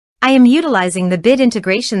I am utilizing the Bit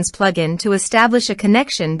Integrations plugin to establish a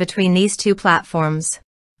connection between these two platforms.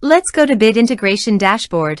 Let's go to Bit Integration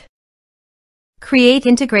Dashboard. Create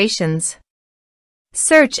integrations.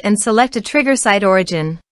 Search and select a trigger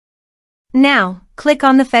SiteOrigin. Now, click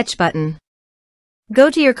on the Fetch button.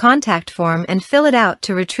 Go to your contact form and fill it out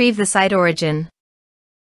to retrieve the SiteOrigin.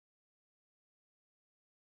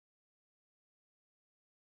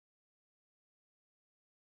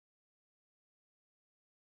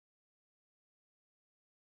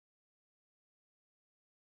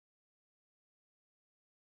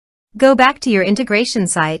 Go back to your integration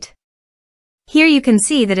site. Here you can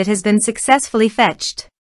see that it has been successfully fetched.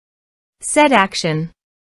 Set action.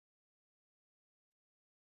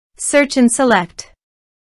 Search and select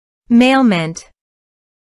MailPoet.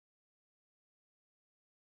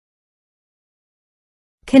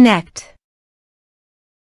 Connect.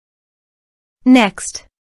 Next.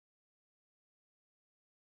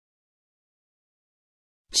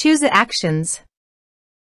 Choose the actions.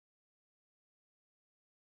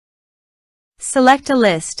 Select a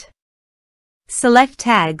list. Select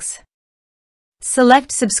tags.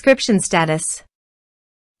 Select subscription status.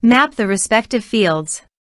 Map the respective fields.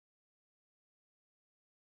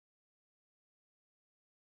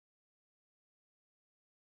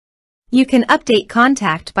 You can update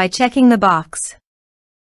contact by checking the box.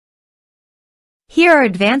 Here are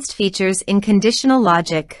advanced features in conditional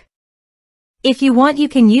logic. If you want, you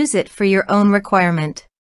can use it for your own requirement.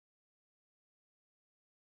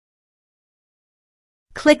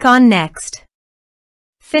 Click on Next.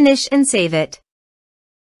 Finish and save it.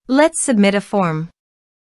 Let's submit a form.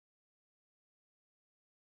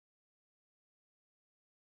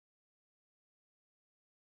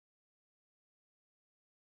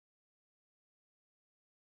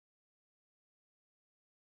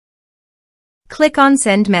 Click on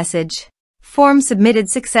Send Message. Form submitted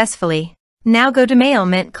successfully. Now go to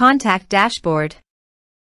MailPoet Contact Dashboard.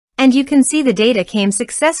 And you can see the data came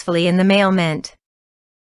successfully in the MailPoet.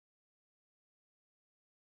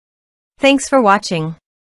 Thanks for watching.